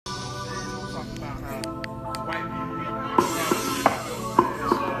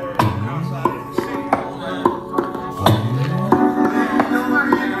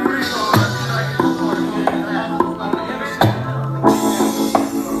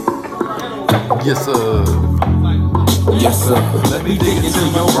Yes, sir. Yes, sir. Let me dig into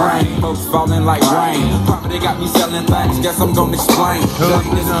your brain. Folks falling like rain. Probably got me selling things. Guess I'm gonna explain.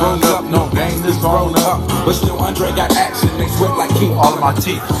 Game is grown up, no game is grown up. But still, Andre got action. They sweat like keep all of my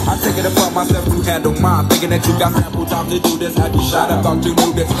teeth. I take it upon myself to handle mine. Thinking that you got sample time to do this. Have you shot up? Thought you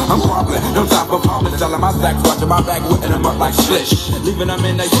knew this. I'm crumbling. No time for problems. Selling my stacks. Watching my back. Whipping them up like slish. Leaving them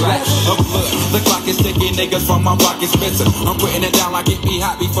in a flash of blood. The clock is ticking. Niggas from my block is spitting. I'm putting it down like it be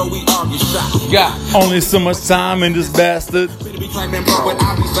hot before we argue shot. Got only so much time in this bastard.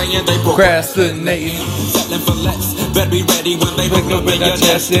 Procrastinating. Settling for less. Better be ready when they pick up in your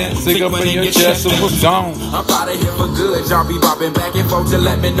chest. Stick up in your chest and what's gone. I'm out of here for good. Y'all be bobbing back and forth to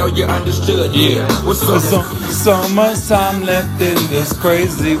let me know you understood. Yeah. What's up? So much time left in this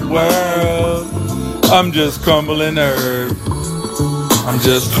crazy world. I'm just crumbling herb. I'm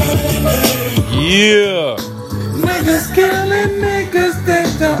just. Yeah. Niggas killing niggas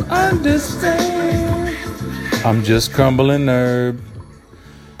that don't understand. I'm just crumbling herb.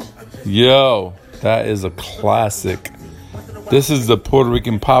 Yo, that is a classic. This is the Puerto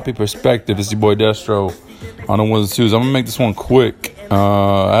Rican poppy perspective. It's your boy Destro on the ones and twos. I'm gonna make this one quick.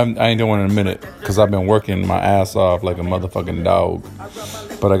 I ain't doing it in a minute because I've been working my ass off like a motherfucking dog.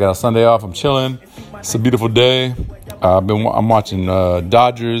 But I got a Sunday off. I'm chilling. It's a beautiful day. I'm watching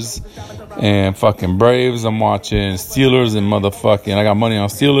Dodgers and fucking Braves. I'm watching Steelers and motherfucking. I got money on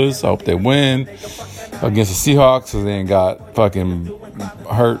Steelers. I hope they win against the Seahawks because they ain't got fucking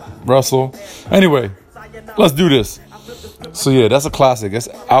hurt Russell. Anyway, let's do this. So yeah, that's a classic. It's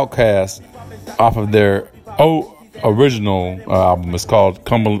Outkast off of their original album. It's called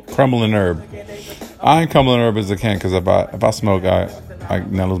Crumbling Herb. I ain't crumbling herb as I can because if I smoke, I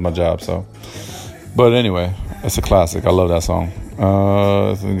now lose my job. So, but anyway, it's a classic. I love that song.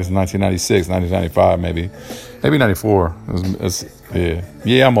 I think it's 1996, 1995, maybe 94.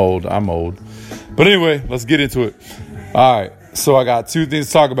 Yeah. I'm old. But anyway, let's get into it. All right. So I got two things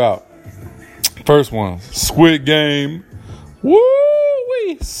to talk about. First one, Squid Game.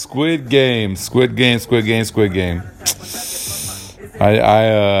 Woo-wee. Squid Game.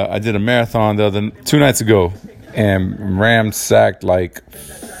 I did a marathon 2 nights ago and ramsacked like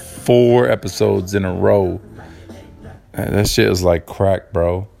 4 episodes in a row. That shit was like crack,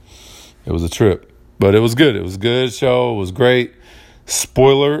 bro. It was a trip, but it was good. It was a good show. It was great.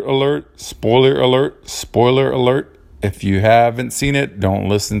 Spoiler alert. If you haven't seen it, don't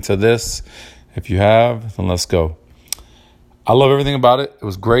listen to this. If you have, then let's go. I love everything about it. It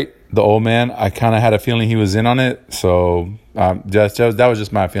was great. The old man, I kind of had a feeling he was in on it. So that was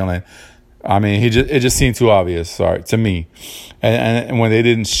just my feeling. I mean, it just seemed too obvious, sorry, to me. And when they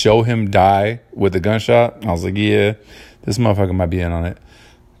didn't show him die with the gunshot, I was like, yeah, this motherfucker might be in on it.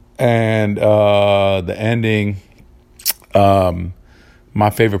 And the ending, my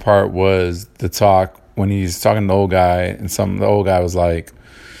favorite part was the talk when he's talking to the old guy, and the old guy was like,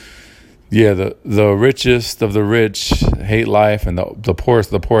 yeah, the richest of the rich hate life, and the poorest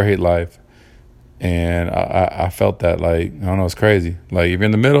of the poor hate life. And I felt that, like, I don't know, it's crazy. Like, if you're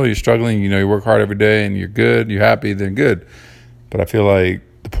in the middle, you're struggling, you work hard every day, and you're good, you're happy, then good. But I feel like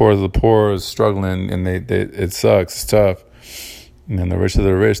the poor of the poor is struggling, and it sucks, it's tough. And then the rich of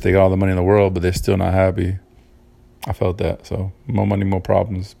the rich, they got all the money in the world, but they're still not happy. I felt that. So, more money, more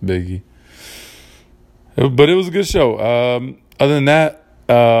problems, biggie. But it was a good show. Other than that,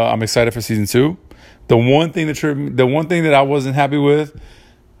 I'm excited for season 2. The one thing that I wasn't happy with,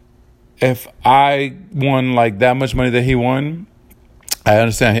 if I won like that much money that he won, I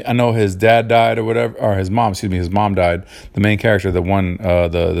understand. I know his dad died or whatever, or his mom died. The main character that won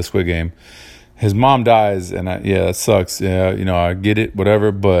the Squid Game, his mom dies, and that sucks. Yeah, I get it,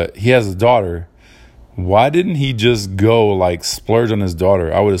 whatever. But he has a daughter. Why didn't he just go like splurge on his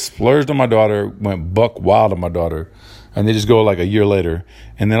daughter? I would have splurged on my daughter, went buck wild on my daughter, and they just go like a year later,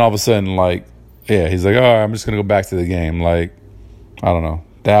 and then all of a sudden, like, yeah, he's like, all right, I'm just gonna go back to the game. Like, I don't know.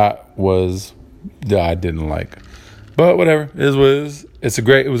 That I didn't like, but whatever. It is what it is.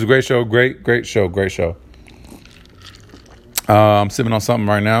 It was a great show. Great show. I'm sipping on something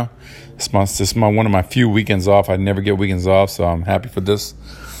right now. It's one of my few weekends off. I never get weekends off, so I'm happy for this.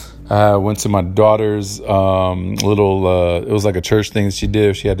 I went to my daughter's it was like a church thing she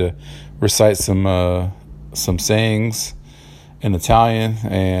did. She had to recite some sayings in Italian,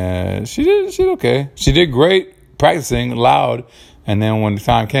 and she did okay. She did great practicing loud, and then when the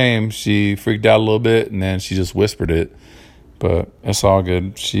time came, she freaked out a little bit, and then she just whispered it. But it's all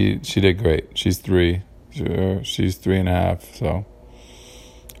good. She did great. She's 3. She's 3.5, so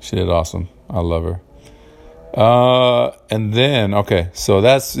she did awesome. I love her. And then, okay, so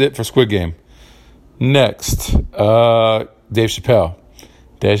that's it for Squid Game. Next, Dave Chappelle.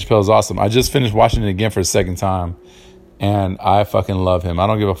 Dave Chappelle is awesome. I just finished watching it again for the second time, and I fucking love him. I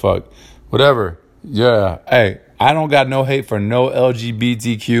don't give a fuck. Whatever. Yeah. Hey, I don't got no hate for no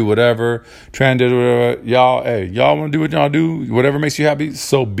LGBTQ, whatever, transgender, whatever. Y'all, hey, y'all want to do what y'all do, whatever makes you happy,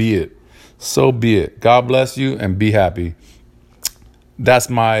 so be it. So be it. God bless you and be happy. That's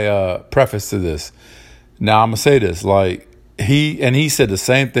my preface to this. Now, I'm going to say this. Like, he said the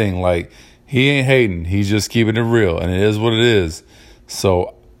same thing. Like, he ain't hating. He's just keeping it real, and it is what it is.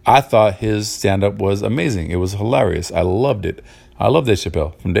 So I thought his stand-up was amazing. It was hilarious. I loved it. I love Dave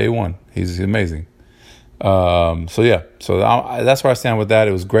Chappelle from day one. He's amazing. So that's where I stand with that.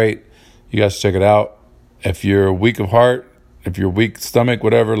 It was great. You guys should check it out. If you're weak of heart, if you're weak stomach,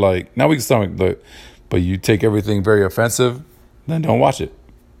 whatever, like, not weak stomach, but you take everything very offensive, then don't watch it.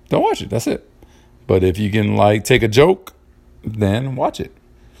 Don't watch it. That's it. But if you can, like, take a joke, then watch it.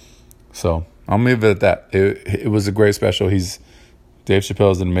 So I'm gonna leave it at that. It was a great special. Dave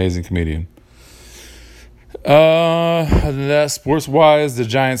Chappelle is an amazing comedian. Other than that, sports wise, the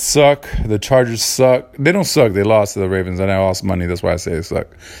Giants suck. The Chargers suck. They don't suck. They lost to the Ravens, and I lost money. That's why I say they suck.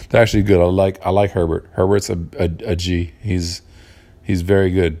 They're actually good. I like Herbert. Herbert's a G. He's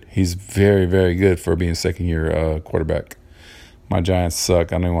very good. He's very, very good for being second year quarterback. My Giants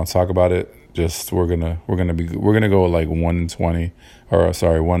suck. I don't even want to talk about it. Just we're gonna go like 1-20 or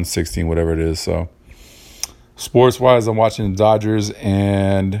sorry 1-16, whatever it is. So sports wise, I'm watching the Dodgers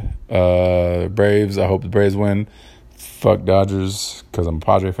and Braves. I hope the Braves win. Fuck Dodgers because I'm a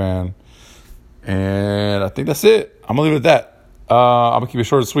Padre fan. And I think that's it. I'm gonna leave it at that. I'm gonna keep it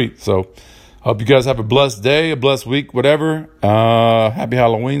short and sweet. So I hope you guys have a blessed day, a blessed week, whatever. Happy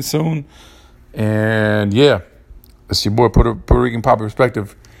Halloween soon. And yeah, it's your boy Puerto Rican Papa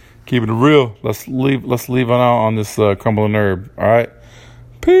Perspective. Keeping it real. Let's leave on this crumbling herb. All right.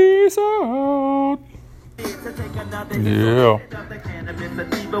 Peace out. Yeah.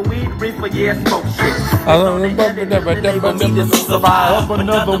 Another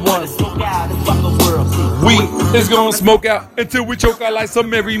one. We is gonna smoke out until we choke out like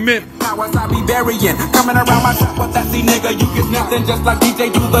some merry men. Powers I be burying, coming around my shop with that see nigga. You get nothing just like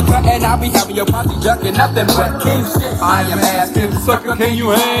DJ do the cut, and I'll be having your posse junkin' nothing but king shit. I am asking, Sucker, can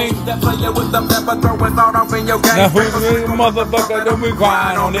you hang? that player with the pepper throwing thought off in your game. Now who's the motherfucker that we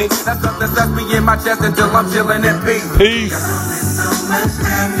grind on it? That's something that's me in my chest until I'm chilling in peace. Peace.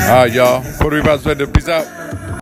 All right, y'all. Puerto Rican Perspective. Peace out.